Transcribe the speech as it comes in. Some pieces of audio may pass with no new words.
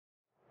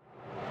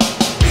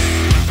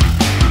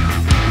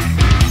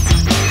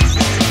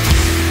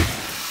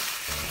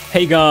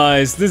Hey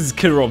guys, this is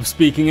Currywurst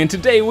speaking, and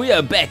today we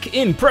are back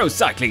in Pro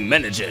Cycling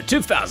Manager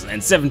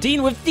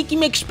 2017 with Dicky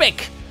Mc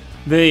Speck,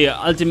 the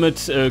ultimate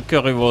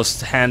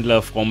Currywurst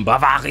handler from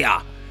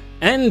Bavaria.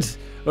 And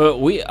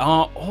we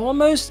are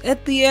almost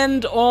at the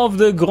end of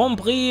the Grand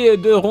Prix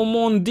de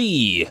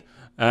Romandie.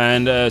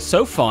 And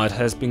so far it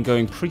has been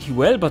going pretty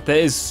well, but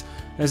there's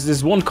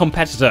this one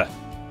competitor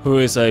who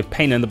is a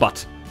pain in the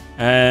butt.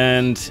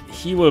 And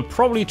he will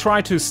probably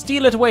try to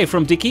steal it away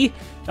from Dicky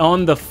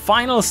on the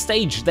final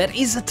stage. That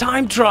is a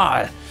time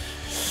trial.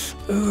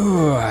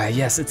 Ooh,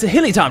 yes, it's a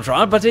hilly time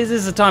trial, but it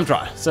is a time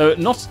trial. So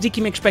not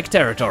Dicky Mc Speck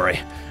territory.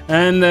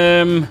 And,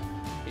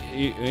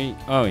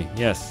 oh,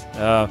 yes.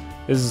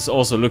 This is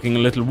also looking a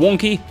little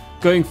wonky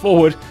going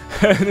forward.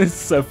 It's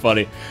so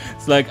funny.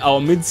 It's like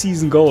our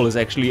mid-season goal is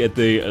actually at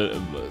the,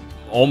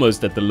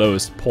 almost at the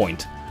lowest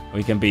point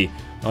we can be.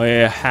 We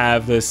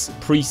have this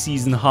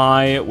pre-season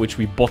high, which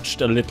we botched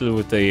a little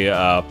with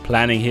the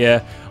planning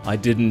here. I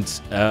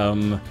didn't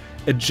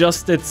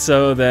adjust it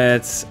so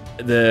that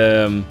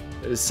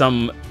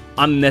some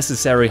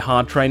unnecessary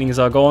hard trainings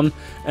are gone,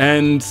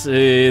 and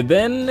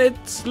then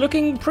it's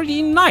looking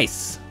pretty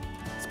nice.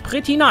 It's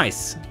pretty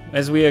nice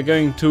as we are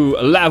going to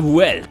La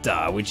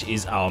Vuelta, which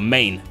is our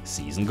main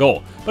season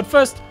goal. But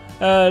first,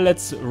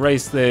 let's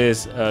race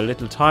this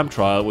little time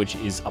trial, which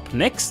is up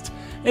next.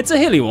 It's a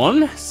hilly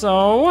one,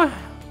 so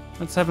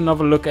let's have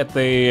another look at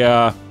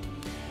the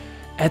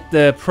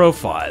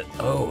profile.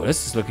 Oh,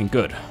 this is looking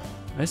good.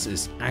 This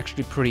is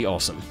actually pretty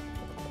awesome.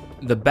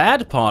 The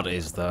bad part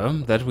is, though,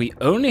 that we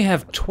only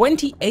have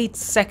 28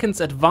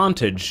 seconds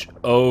advantage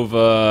over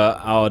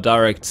our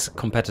direct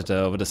competitor,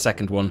 over the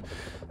second one.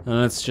 And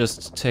let's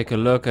just take a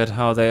look at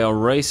how they are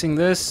racing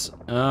this.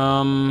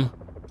 Alright,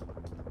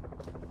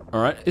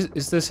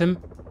 is this him?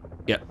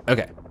 Yeah,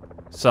 okay.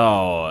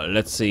 So,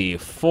 let's see,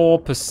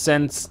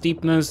 4%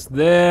 steepness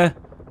there.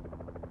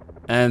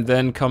 And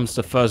then comes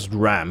the first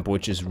ramp,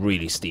 which is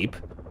really steep.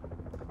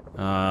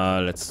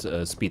 Let's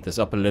speed this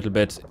up a little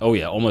bit. Oh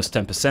yeah, almost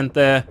 10%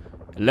 there.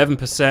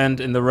 11%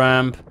 in the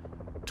ramp.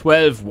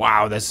 12,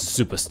 wow, that's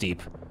super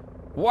steep.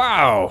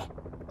 Wow,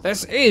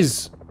 this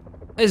is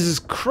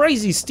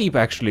crazy steep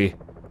actually.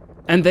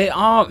 And they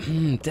are,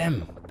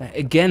 damn,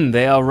 again,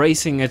 they are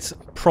racing it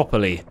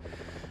properly.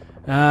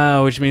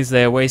 Which means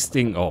they are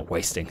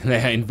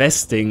they are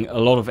investing a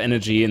lot of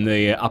energy in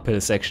the uphill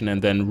section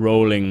and then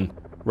rolling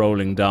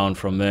down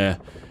from there.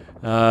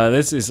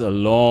 This is a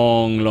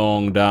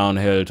long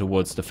downhill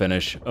towards the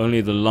finish. Only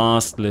the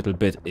last little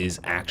bit is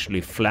actually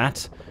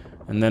flat.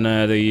 And then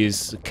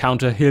these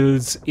counter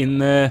hills in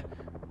there.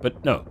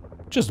 But no,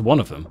 just one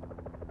of them.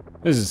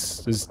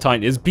 This is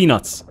tiny. It's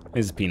peanuts.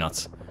 It's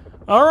peanuts.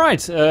 Alright,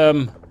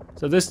 so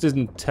this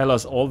didn't tell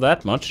us all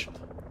that much.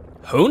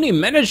 Only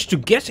managed to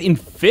get in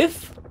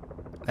 5th?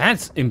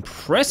 That's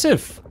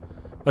impressive.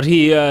 But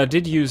he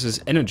did use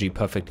his energy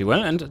perfectly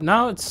well, and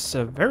now it's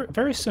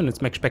very soon it's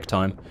Mc Speck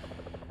time.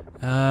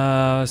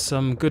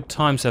 Some good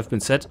times have been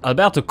set.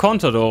 Alberto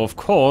Contador, of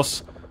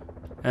course.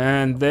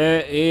 And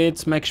there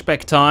it's Mc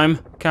Speck time.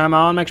 Come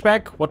on, Mc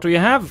Speck, what do you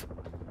have?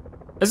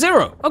 A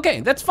 0.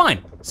 Okay, that's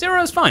fine.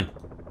 0 is fine.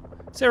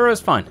 0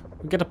 is fine.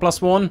 We get a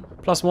 +1,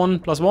 +1,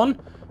 +1,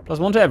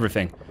 +1 to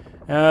everything.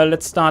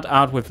 Let's start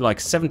out with like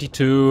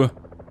 72.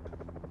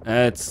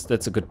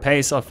 That's a good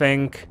pace, I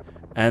think.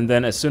 And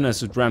then as soon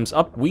as it ramps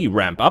up, we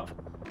ramp up.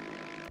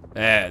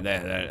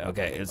 There.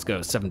 Okay, let's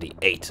go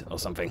 78 or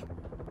something.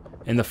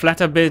 In the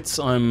flatter bits,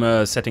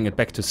 I'm setting it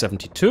back to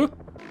 72.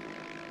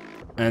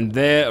 And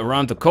there,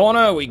 around the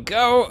corner we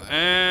go,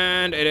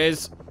 and it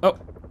is...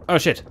 Oh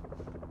shit.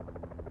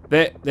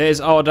 There's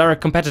our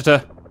direct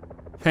competitor.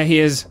 There he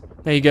is.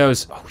 There he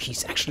goes. Oh,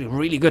 he's actually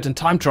really good in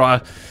time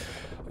trial.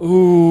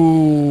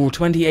 Ooh,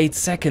 28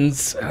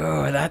 seconds.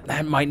 Oh,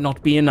 that might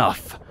not be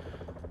enough.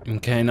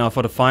 Okay, now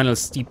for the final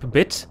steep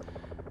bit.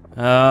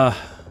 Set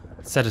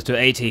it to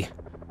 80.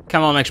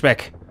 Come on, Mc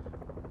Speck.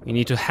 We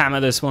need to hammer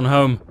this one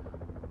home.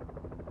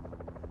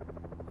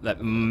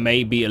 That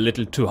may be a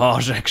little too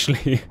harsh,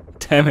 actually.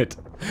 Damn it.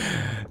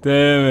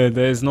 Damn it.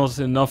 There's not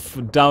enough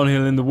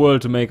downhill in the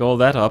world to make all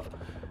that up.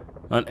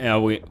 But yeah,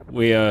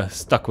 we are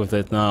stuck with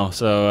it now.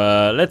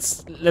 So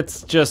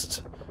let's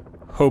just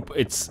hope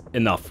it's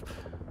enough.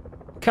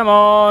 Come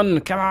on,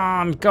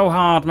 go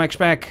hard, Mc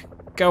Speck.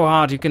 Go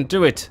hard, you can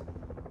do it.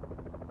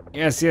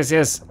 Yes.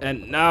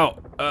 And now,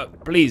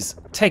 please,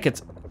 take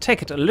it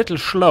a little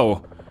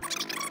slow.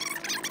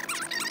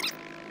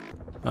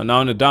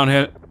 Now in the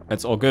downhill,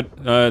 that's all good.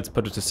 Let's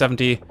put it to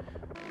 70.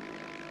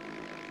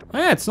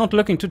 Yeah, it's not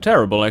looking too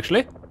terrible,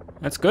 actually.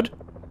 That's good.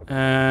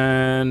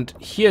 And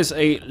here's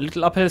a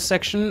little uphill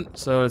section,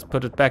 so let's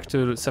put it back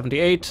to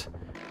 78.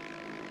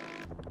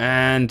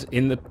 And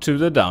to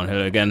the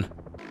downhill again.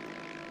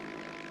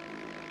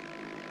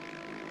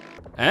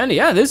 And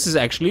yeah, this is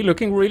actually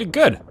looking really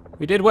good.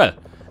 We did well.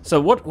 So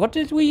what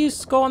did we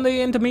score on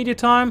the intermediate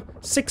time?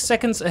 6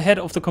 seconds ahead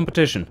of the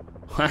competition.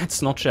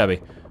 That's not shabby.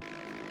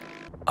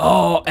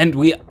 Oh, and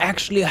we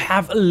actually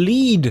have a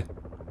lead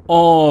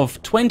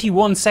of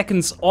 21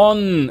 seconds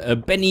on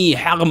Benny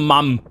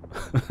Hermam.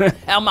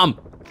 Hermam.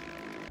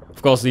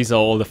 Of course, these are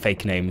all the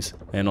fake names.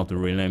 They're not the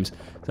real names.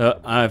 So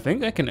I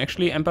think I can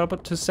actually amp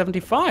up to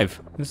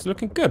 75. This is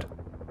looking good.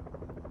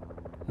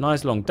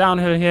 Nice long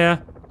downhill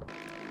here.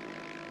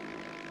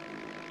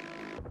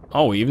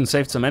 Oh, we even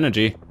saved some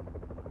energy.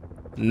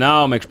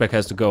 Now Mc Speck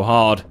has to go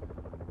hard.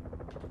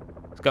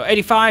 Let's go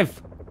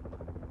 85.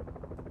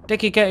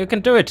 Dicky, you can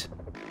do it.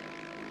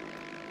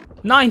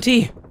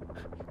 90.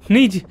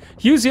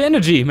 Use your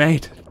energy,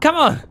 mate. Come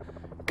on.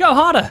 Go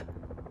harder.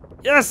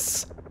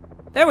 Yes.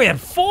 There we have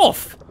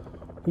 4th.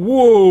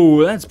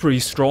 Whoa, that's pretty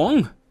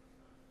strong.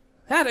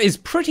 That is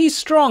pretty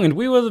strong, and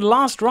we were the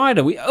last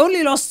rider. We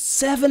only lost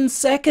 7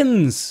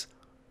 seconds.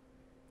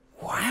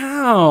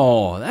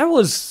 Wow, that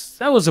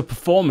was a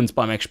performance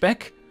by Mc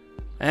Speck.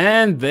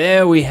 And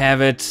there we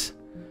have it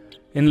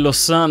in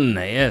Lausanne.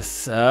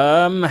 Yes,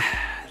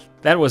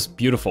 that was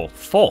beautiful.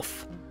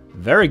 4th,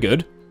 very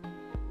good.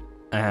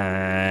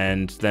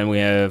 And then we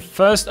have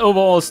 1st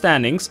overall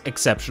standings,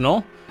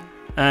 exceptional.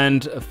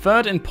 And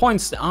 3rd in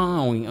points.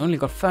 Oh, we only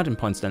got 3rd in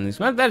points standings.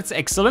 Well, that's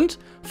excellent.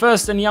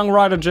 1st in Young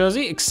Rider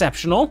jersey,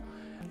 exceptional.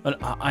 But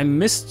I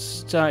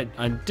missed. I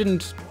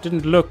didn't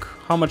look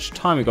how much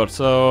time we got.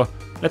 So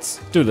let's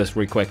do this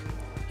real quick.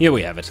 Here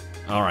we have it.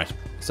 All right.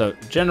 So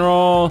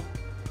general,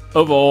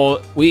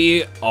 overall,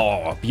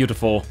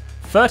 beautiful.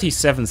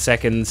 37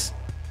 seconds.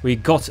 We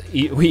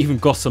even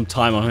got some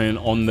time on him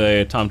on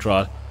the time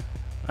trial.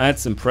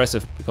 That's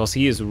impressive because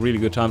he is a really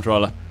good time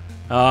trialer.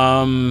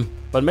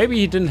 But maybe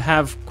he didn't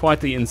have quite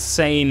the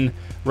insane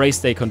race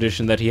day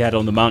condition that he had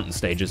on the mountain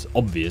stages,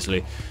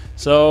 obviously.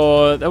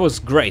 So that was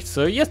great.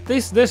 So yes,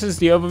 this is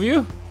the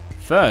overview.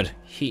 3rd,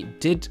 he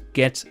did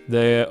get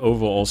the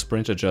overall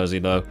sprinter jersey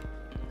though.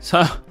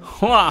 So,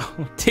 wow,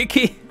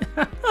 Dicky.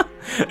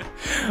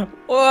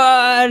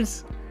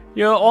 What?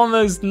 You're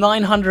almost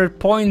 900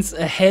 points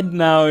ahead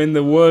now in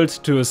the World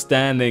Tour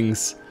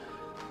standings.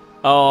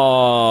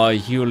 Oh,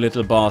 you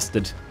little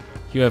bastard.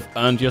 You have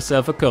earned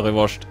yourself a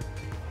Currywurst.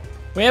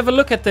 We have a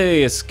look at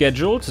the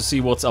schedule to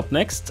see what's up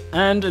next,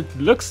 and it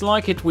looks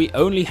like we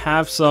only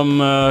have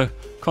some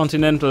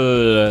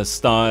continental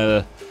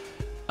style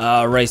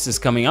races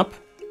coming up,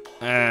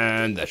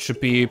 and that should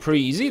be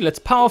pretty easy. Let's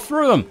power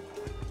through them.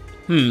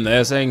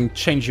 They're saying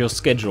change your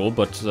schedule,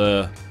 but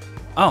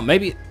oh,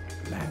 maybe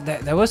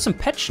there were some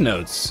patch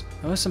notes.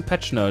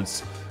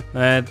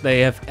 That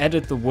they have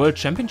added the World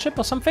Championship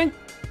or something.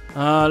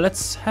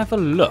 Let's have a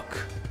look.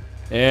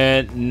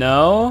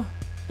 No,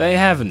 they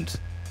haven't.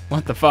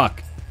 What the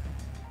fuck?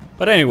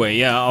 But anyway,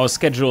 yeah, our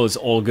schedule is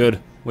all good.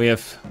 We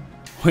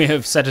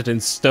have set it in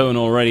stone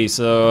already,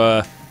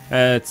 so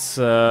it's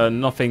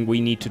nothing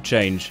we need to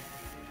change.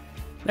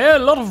 There are a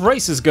lot of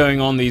races going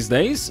on these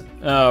days,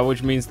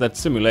 which means that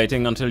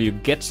simulating until you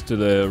get to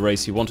the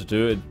race you want to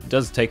do, it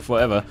does take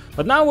forever.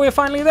 But now we're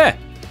finally there.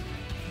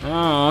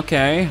 Oh,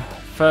 okay.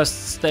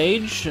 First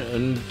stage,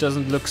 and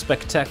doesn't look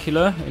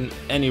spectacular in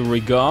any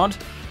regard.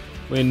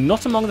 We're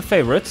not among the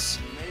favorites.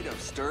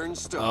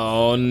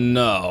 Oh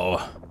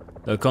no.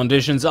 The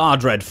conditions are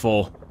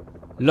dreadful.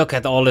 Look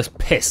at all this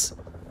piss.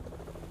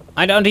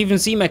 I don't even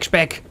see Mc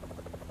Speck.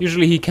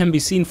 Usually he can be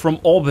seen from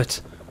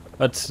orbit,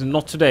 but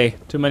not today.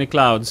 Too many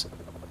clouds.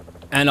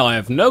 And I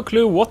have no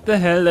clue what the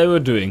hell they were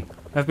doing.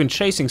 I've been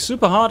chasing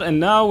super hard, and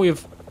now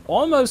we've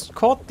almost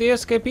caught the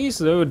escapees.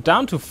 They were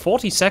down to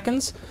 40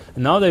 seconds,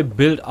 and now they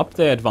build up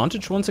their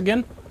advantage once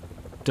again.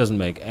 Doesn't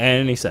make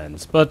any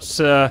sense, but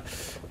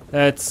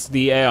that's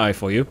the AI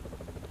for you.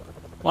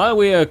 While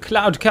we are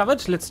cloud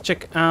covered, let's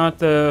check out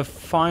the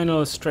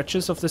final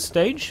stretches of the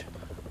stage.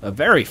 A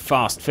very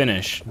fast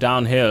finish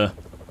downhill,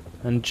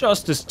 and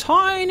just this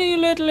tiny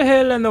little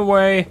hill in the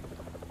way.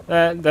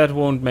 That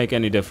won't make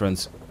any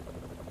difference.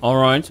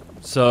 Alright,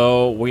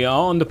 so we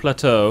are on the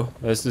plateau.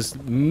 There's this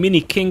mini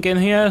kink in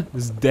here,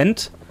 this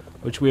dent,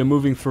 which we are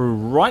moving through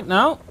right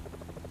now.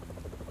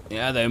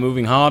 Yeah, they're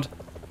moving hard,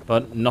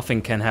 but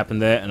nothing can happen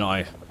there, and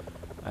I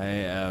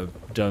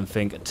don't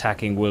think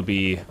attacking will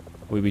be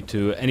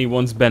to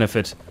anyone's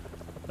benefit.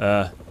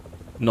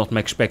 Not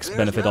Mc Speck's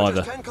benefit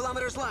either. 10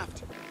 kilometers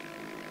left.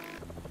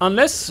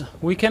 Unless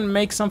we can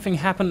make something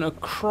happen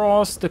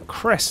across the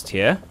crest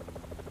here.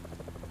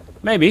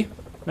 Maybe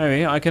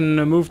I can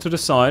move to the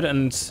side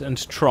and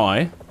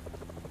try.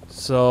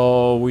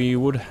 So we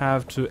would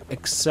have to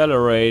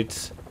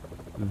accelerate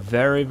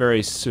very,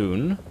 very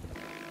soon.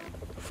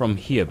 From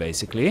here,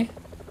 basically.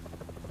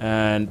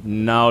 And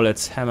now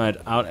let's hammer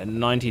it out at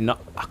 90. No,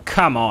 oh,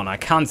 come on, I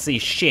can't see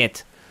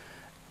shit.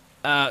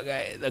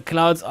 The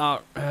clouds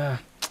are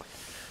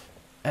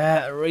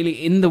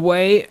really in the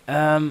way.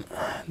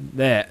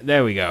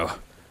 There we go.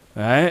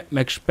 Alright,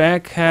 Mc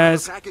Speck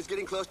has... Is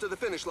getting close to the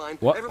finish line.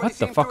 What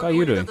the fuck are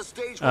you doing?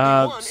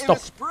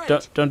 Stop.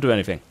 Don't do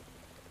anything.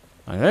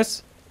 Like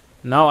this.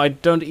 Now I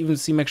don't even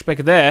see Mc Speck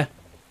there.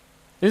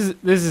 This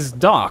is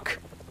dark.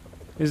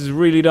 This is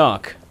really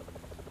dark.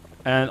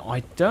 And I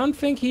don't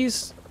think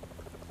he's...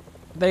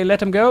 They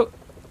let him go?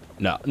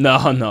 No.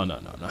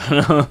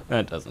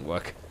 That doesn't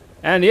work.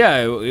 And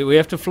yeah, we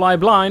have to fly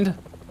blind.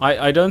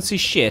 I don't see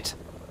shit.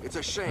 It's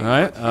a shame.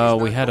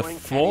 Alright, we had a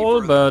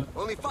fall, but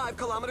only 5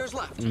 kilometers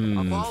left.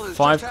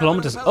 5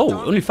 kilometers.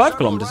 Oh, only 5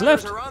 kilometers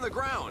left.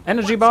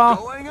 Energy bar.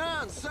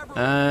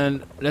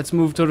 And let's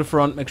move to the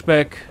front, Mc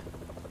Speck.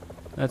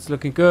 That's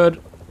looking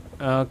good.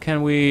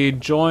 Can we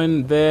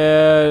join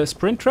their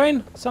sprint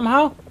train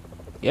somehow?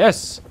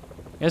 Yes.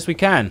 Yes, we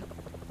can.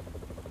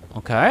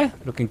 Okay,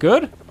 looking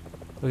good.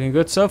 Looking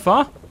good so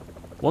far.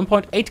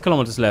 1.8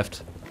 kilometers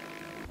left.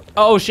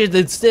 Oh shit,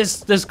 it's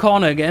this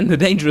corner again, the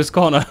dangerous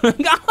corner.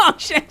 Oh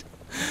shit!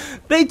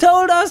 They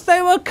told us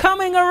they were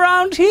coming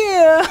around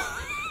here!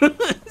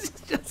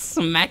 Just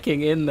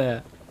smacking in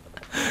there.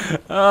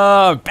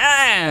 Oh,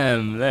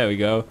 bam! There we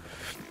go.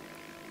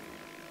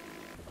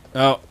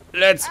 Oh,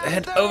 let's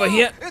head over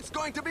here. It's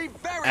going to be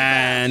very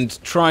and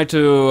try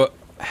to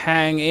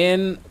hang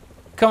in.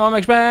 Come on,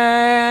 Mc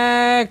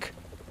Speck!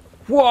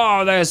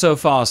 Whoa, they're so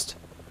fast.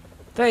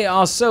 They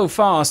are so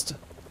fast.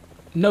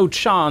 No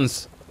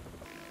chance.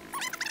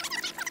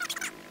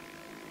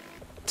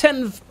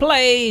 10th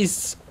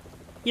place!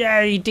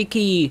 Yay,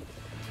 Dicky!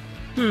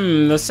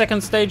 The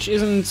second stage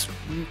isn't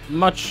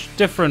much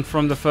different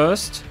from the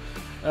first.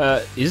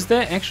 Is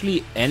there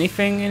actually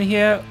anything in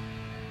here?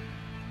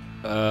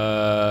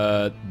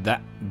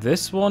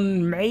 This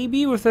one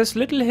maybe, with this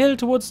little hill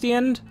towards the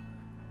end?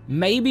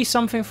 Maybe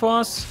something for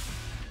us?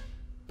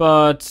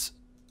 But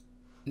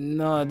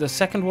no, the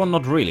second one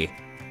not really.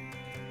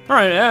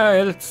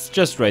 Alright, let's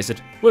just race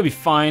it. We'll be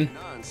fine.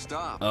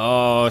 non-stop.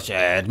 Oh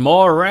shit,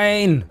 more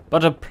rain!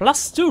 But a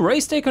 +2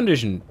 race day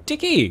condition.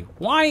 Dicky,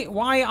 why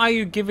are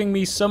you giving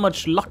me so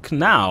much luck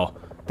now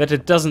that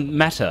it doesn't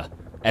matter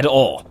at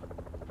all?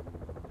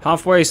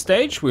 Halfway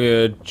stage,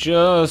 we're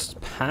just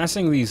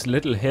passing these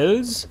little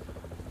hills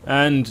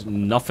and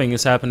nothing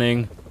is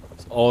happening.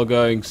 It's all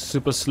going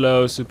super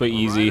slow, super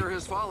easy. Rider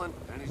has fallen,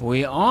 and he's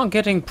We are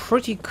getting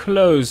pretty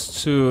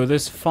close to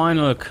this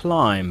final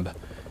climb.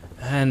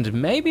 And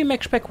maybe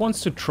Mc Speck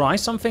wants to try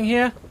something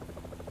here?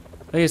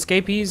 The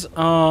escapees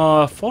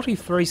are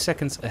 43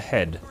 seconds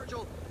ahead.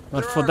 Virgil,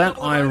 But there for are a that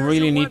couple I riders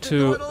really who need want to do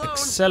to it alone.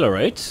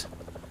 accelerate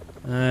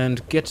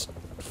and get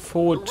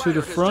forward to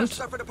rider the has front.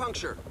 just suffered a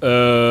puncture.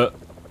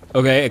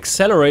 Okay,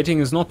 accelerating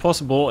is not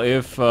possible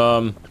if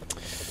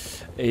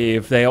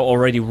they are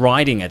already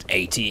riding at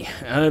 80.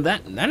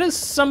 That is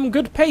some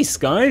good pace,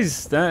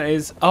 guys. That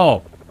is...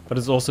 Oh, but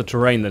it's also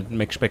terrain that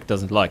Mc Speck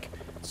doesn't like.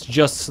 It's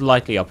just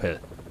slightly uphill.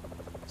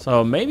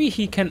 So maybe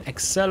he can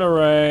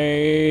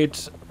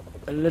accelerate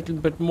a little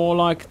bit more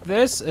like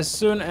this as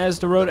soon as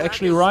the road The pack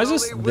actually is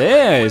rises. slowly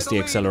There whittling is the away the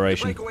lead.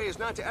 acceleration. The breakaway is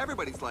not to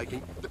everybody's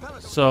liking. The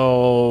peloton-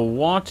 So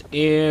what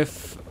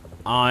if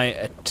I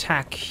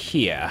attack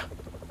here?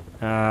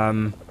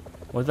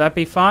 Would that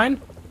be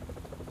fine?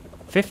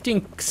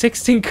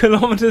 16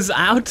 kilometers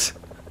out?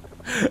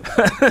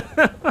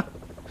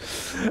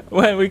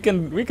 Well, we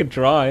can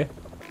try.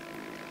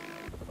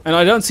 And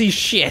I don't see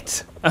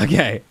shit.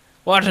 Okay.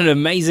 What an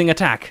amazing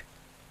attack.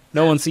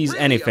 No one sees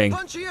Really, anything. a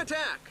punchy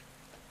attack.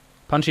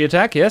 Punchy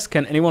attack, yes.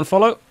 Can anyone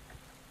follow?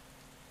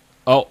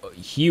 Oh,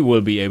 he will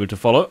be able to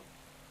follow.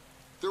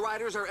 The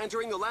riders are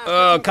entering the last 15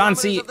 Can't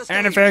kilometers see of the stage.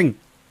 anything.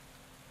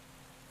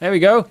 There we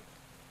go.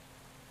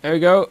 There we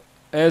go.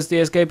 There's the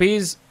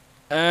escapees.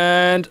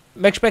 And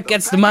Mc Speck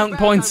gets the pack is mountain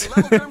back on points.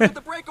 level terms with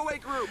the breakaway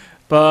group.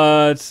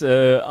 But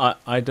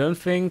I don't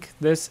think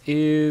this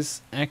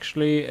is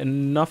actually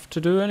enough to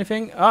do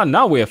anything. Ah,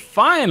 now we're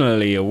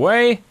finally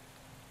away.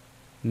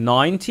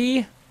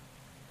 90.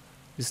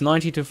 Is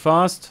 90 too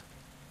fast?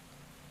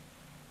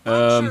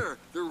 Sure,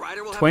 the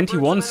rider will have to burn 21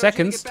 some energy to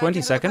seconds. get back 20 into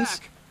the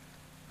seconds.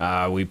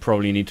 pack. We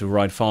probably need to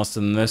ride faster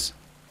than this.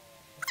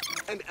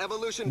 And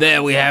evolution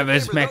There we doesn't have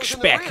it. favor Mc those in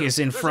the Speck rear. is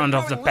in There's a front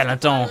of the growing list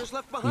of peloton. riders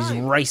left He's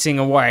behind. racing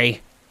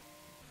away.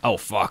 Oh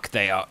fuck,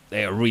 they are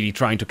really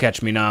trying to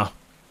catch me now.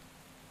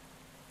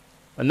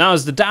 And now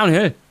it's the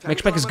downhill. Mc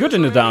Speck is good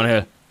in the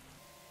downhill.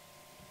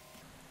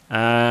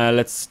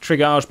 Let's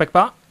trigger our spec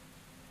bar.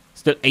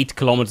 Still 8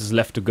 kilometers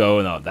left to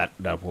go. No, that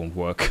won't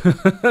work.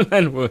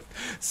 That will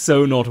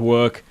so not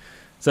work.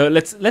 So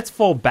let's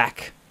fall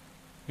back.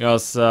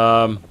 Because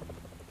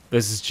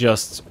this is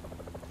just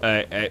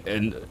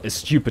a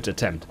stupid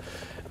attempt.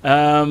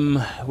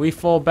 We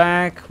fall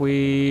back.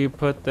 We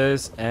put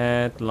this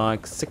at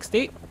like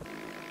 60.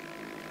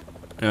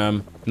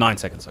 9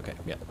 seconds. Okay.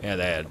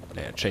 Yeah.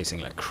 They're chasing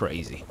like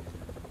crazy.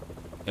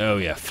 Oh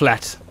yeah,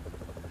 flat.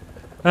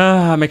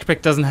 Mc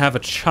Speck doesn't have a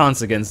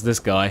chance against this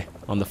guy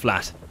on the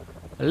flat.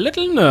 A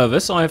little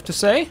nervous, I have to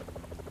say.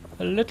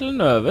 A little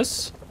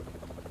nervous.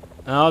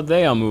 Now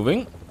they are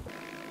moving.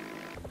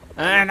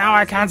 And now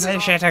I can't say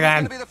shit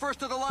again. Gonna be the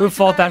first of the line Who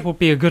thought that today. would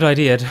be a good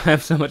idea to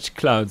have so much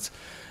clouds?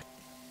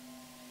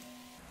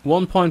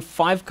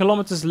 1.5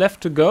 kilometers left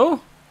to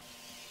go.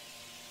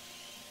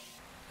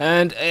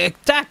 And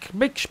attack!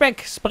 Mc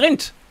Speck!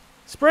 Sprint!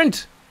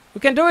 Sprint! We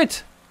can do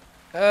it!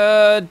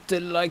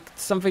 Like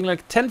something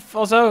like 10th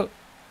or so?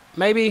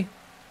 Maybe?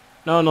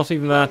 No, not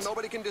even that.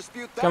 Nobody can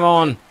dispute that. Come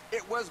on.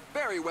 It was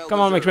very well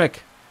Come on, Mc deserved.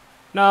 Speck.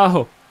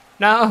 No!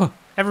 No!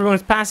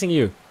 Everyone's passing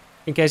you.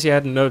 In case you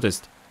hadn't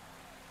noticed.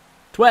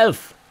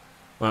 12th!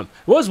 Well, it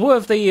was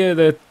worth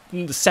the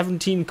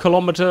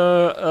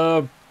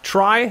 17-kilometer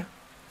try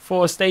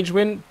for a stage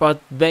win,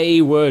 but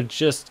they were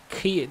just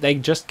they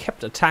just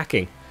kept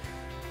attacking.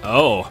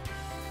 Oh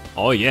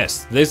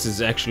yes, this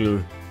is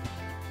actually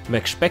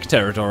Mc Speck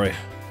territory.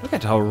 Look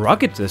at how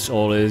rugged this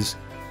all is.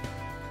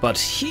 But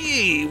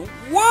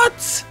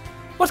what?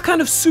 What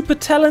kind of super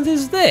talent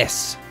is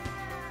this?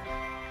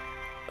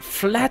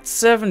 Flat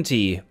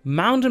 70,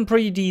 mountain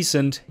pretty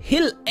decent,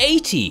 hill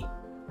 80.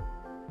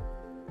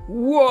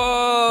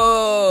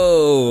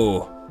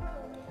 Whoa!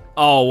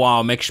 Oh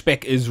wow, Mc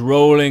Speck is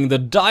rolling the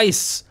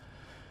dice.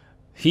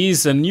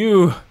 He's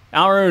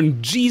our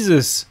own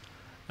Jesus.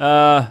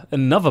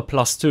 Another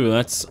 +2,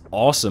 that's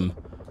awesome.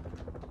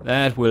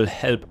 That will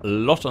help a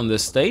lot on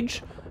this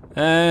stage.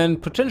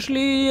 And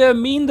potentially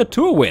mean the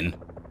tour win.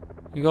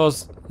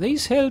 Because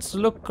these hills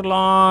look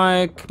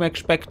like Mc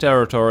Speck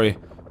territory.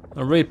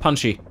 Real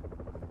punchy.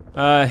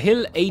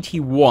 Hill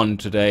 81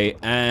 today,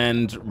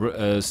 and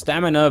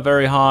stamina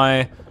very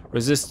high.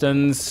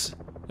 Resistance,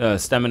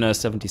 stamina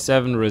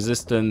 77,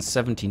 resistance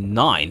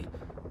 79.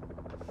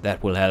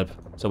 That will help.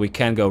 So we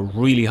can go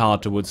really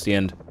hard towards the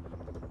end.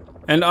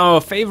 And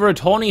our favorite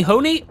Horny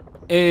Honey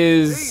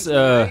is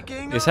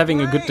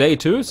having a good day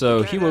too,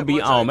 so he will be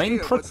our main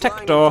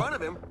protector.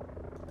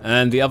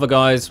 And the other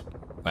guys,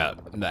 well,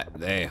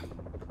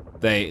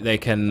 they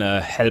can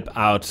help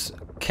out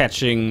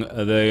catching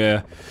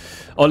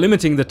or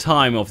limiting the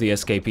time of the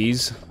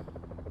escapees.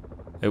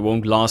 It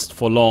won't last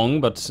for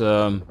long, but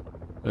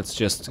let's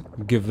just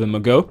give them a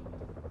go.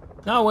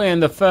 Now we're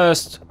in the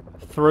first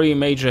 3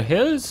 major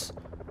hills,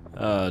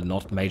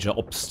 not major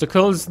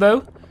obstacles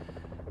though.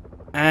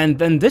 And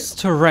then this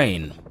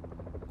terrain.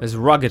 This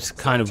rugged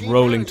kind of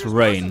rolling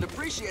terrain. Given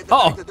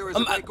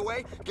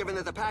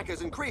that the pack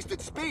has increased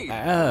its speed. Oh.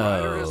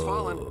 Ryder has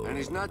fallen, and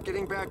he's not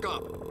getting back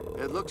up.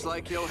 It looks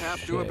like he'll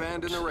have to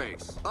abandon the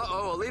race.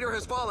 Uh-oh, a leader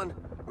has fallen.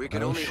 We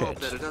can only hope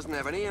that it doesn't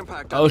have any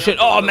impact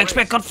on Mc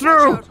Speck got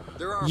through!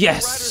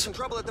 Yes!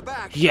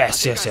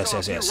 Yes.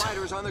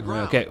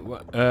 Okay,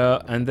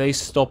 and they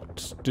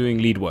stopped doing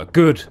lead work.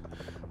 Good.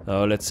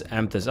 So let's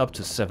amp this up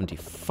to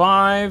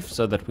 75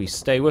 so that we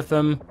stay with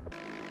them.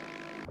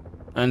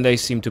 And they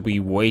seem to be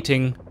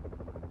waiting.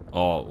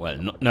 Oh, well,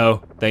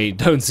 no, they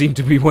don't seem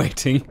to be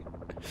waiting.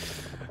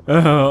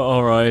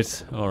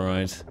 Alright.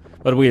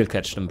 But we'll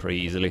catch them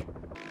pretty easily.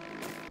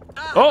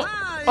 Oh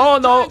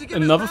no,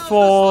 another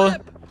fall.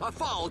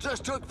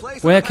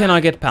 Where can I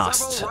get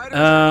past?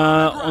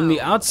 On the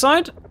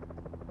outside?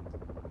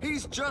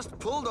 He's just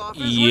pulled off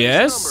his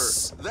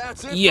yes.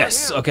 That's it.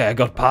 Yes, okay, I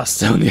got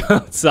past on the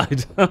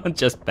outside.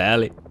 Just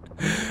barely.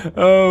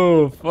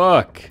 Oh,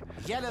 fuck.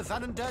 Yellow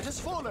Van and Dirt has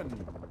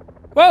fallen.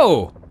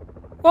 Whoa!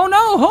 Oh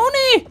no,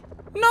 Honey!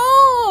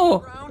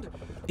 No!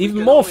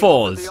 Even more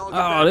falls.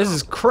 Oh, this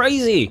is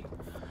crazy.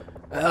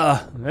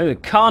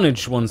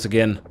 Carnage once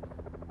again.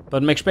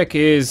 But Mc Speck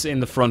is in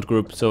the front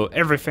group, so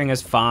everything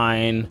is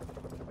fine.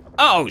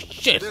 Oh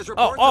shit!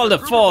 Oh, all the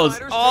falls!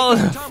 All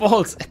the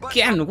falls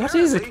again! What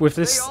is it with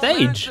this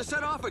stage?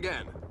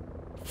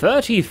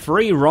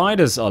 33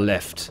 riders are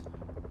left.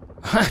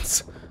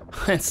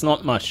 That's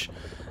not much.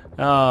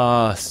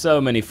 So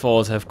many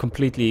falls have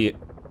completely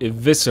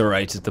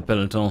eviscerated the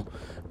peloton.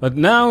 But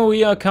now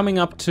we are coming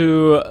up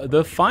to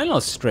the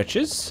final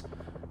stretches,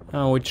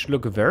 which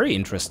look very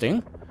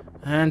interesting.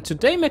 And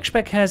today Mc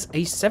Speck has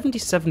a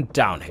 77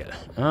 downhill.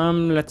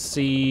 Let's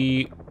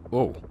see.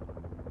 Oh,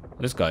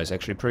 this guy is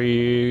actually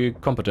pretty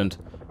competent.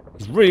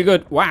 He's really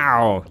good.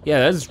 Wow.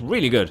 Yeah, that's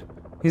really good.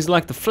 He's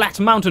like the flat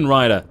mountain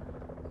rider.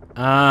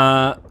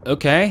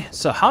 Okay.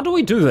 So how do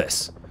we do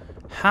this?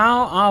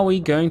 How are we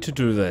going to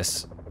do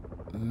this?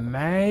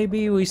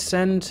 Maybe we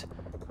send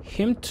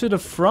him to the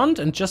front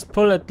and just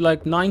pull at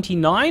like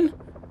 99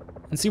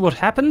 and see what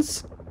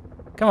happens.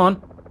 Come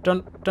on.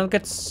 Don't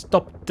get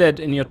stopped dead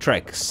in your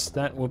tracks.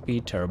 That would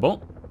be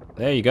terrible.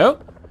 There you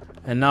go.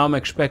 And now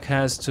Mc Speck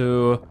has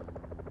to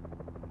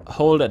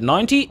hold at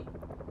 90.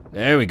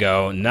 There we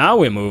go. Now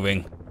we're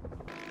moving.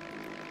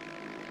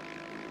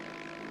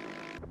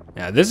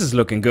 Yeah, this is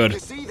looking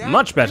good.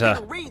 Much better.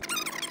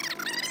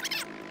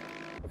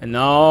 And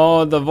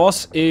now the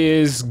Voss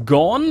is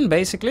gone,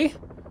 basically.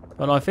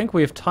 But I think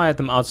we've tired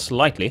them out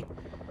slightly.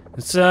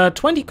 It's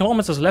 20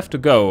 kilometers left to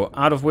go,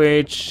 out of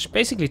which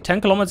basically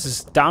 10 kilometers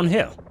is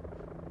downhill.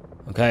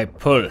 Okay,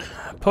 pull.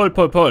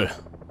 Pull.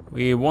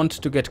 We want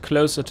to get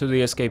closer to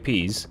the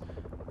escapees.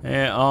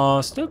 They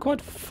are still quite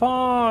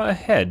far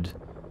ahead.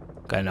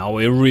 Okay, now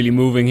we're really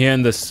moving here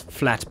in this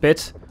flat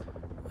bit.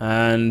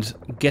 And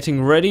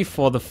getting ready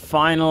for the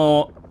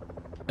final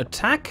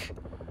attack.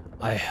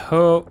 I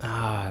hope...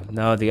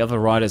 no, the other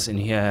riders in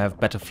here have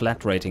better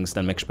flat ratings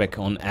than Mc Speck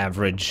on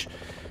average.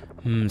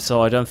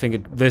 So I don't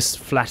think this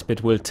flat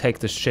bit will take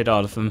the shit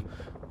out of them.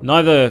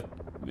 Neither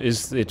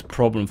is it a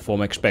problem for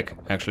Mc Speck,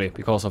 actually,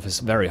 because of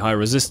his very high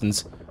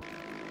resistance.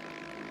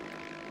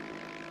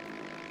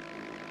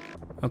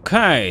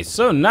 Okay,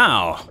 so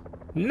now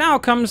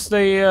comes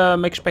the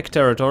Mc Speck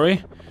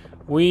territory.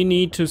 We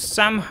need to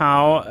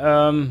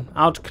somehow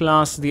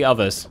outclass the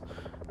others.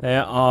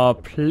 There are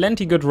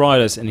plenty good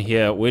riders in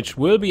here, which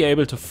will be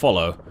able to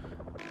follow.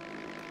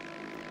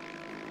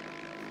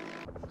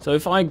 So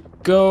if I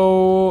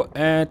go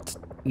at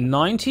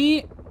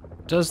 90,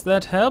 does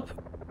that help?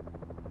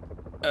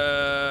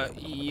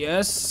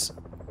 Yes.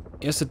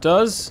 Yes, it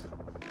does.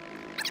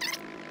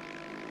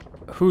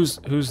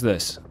 Who's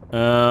this?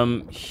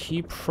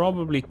 He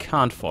probably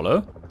can't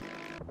follow.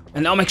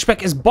 And now Mc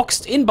Speck is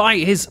boxed in by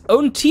his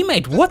own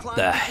teammate. What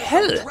the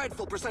hell?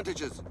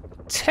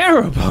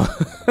 Terrible.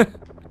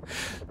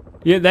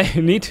 Yeah,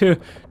 they need to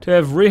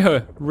have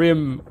rear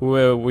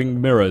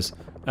wing mirrors.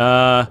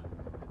 Oh,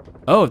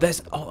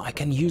 I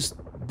can use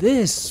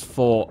this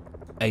for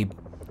a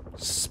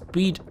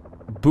speed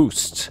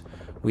boost.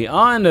 We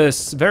are in a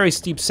very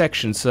steep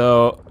section,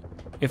 so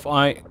if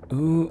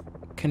ooh,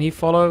 can he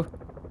follow?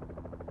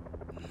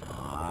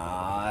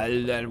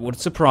 That would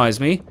surprise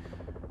me.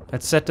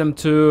 Let's set them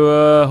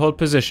to hold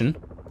position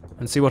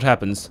and see what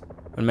happens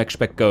when Mc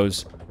Speck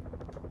goes.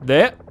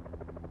 There.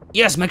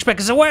 Yes, Mc Speck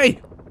is away.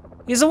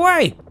 He's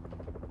away.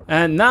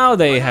 And now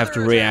they have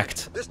to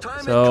react.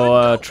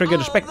 So trigger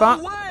the Speck bar.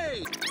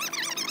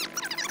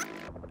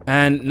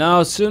 And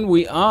now soon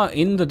we are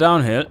in the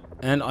downhill.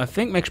 And I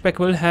think Mc Speck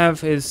will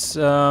have his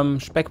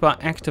Speck bar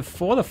active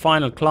for the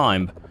final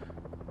climb.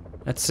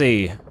 Let's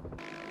see.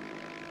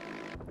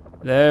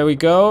 There we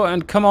go.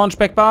 And come on,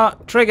 Speck bar.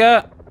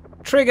 Trigger.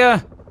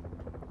 Trigger.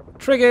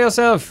 Trigger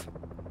yourself.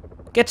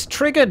 Get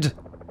triggered.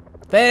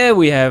 There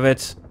we have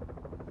it.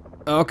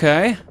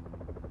 Okay.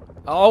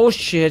 Oh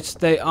shit,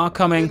 they are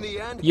coming.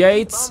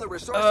 Yates.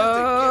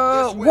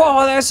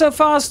 Whoa, they're so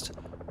fast.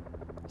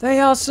 They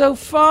are so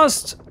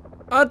fast.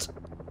 What?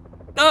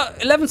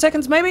 11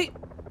 seconds maybe?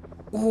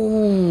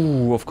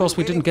 Ooh, of course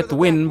we didn't get the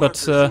win,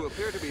 but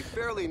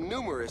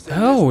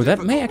oh, that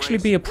may actually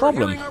be a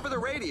problem.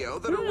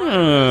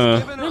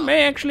 That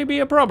may actually be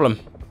a problem.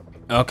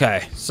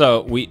 Okay,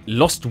 so we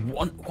lost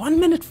 1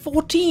 minute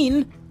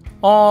 14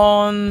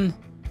 on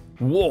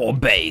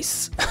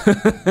Warbase.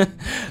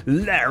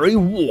 Larry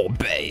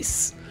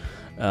Warbase.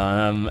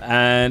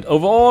 And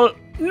overall,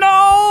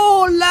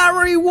 no,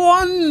 Larry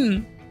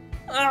won.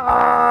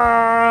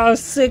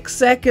 6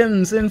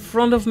 seconds in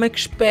front of Mc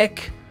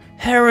Speck.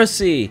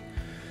 Heresy.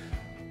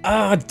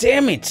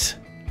 Damn it.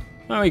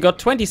 Well, we got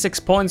 26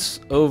 points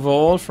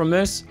overall from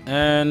this,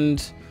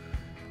 and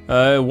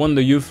won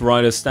the Youth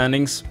Rider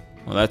standings.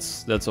 Well,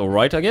 that's all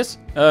right, I guess.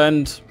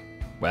 And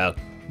well,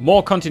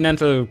 more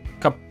Continental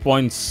Cup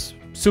points,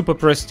 Super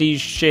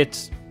Prestige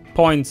shit,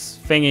 points,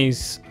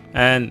 thingies,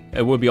 and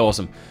it will be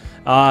awesome.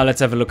 Let's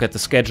have a look at the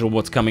schedule.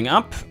 What's coming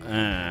up?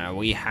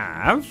 We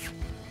have.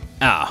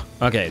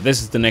 Okay,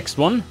 this is the next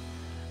one.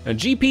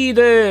 GP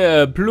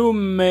de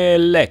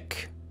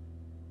Plumelec.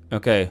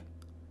 Okay.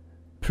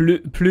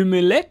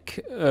 Plumelec?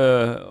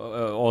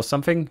 Or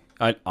something?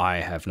 I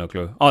have no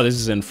clue. Oh, this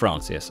is in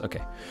France, yes,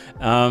 okay.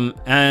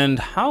 And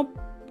how...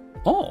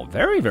 Oh,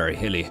 very, very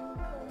hilly.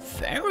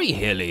 Very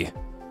hilly.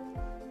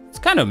 It's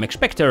kind of Mc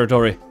Speck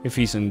territory, if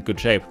he's in good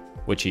shape,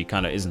 which he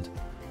kind of isn't.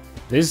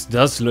 This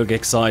does look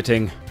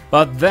exciting.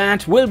 But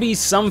that will be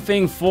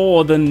something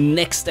for the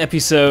next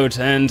episode,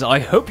 and I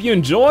hope you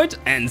enjoyed,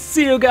 and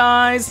see you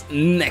guys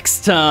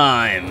next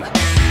time!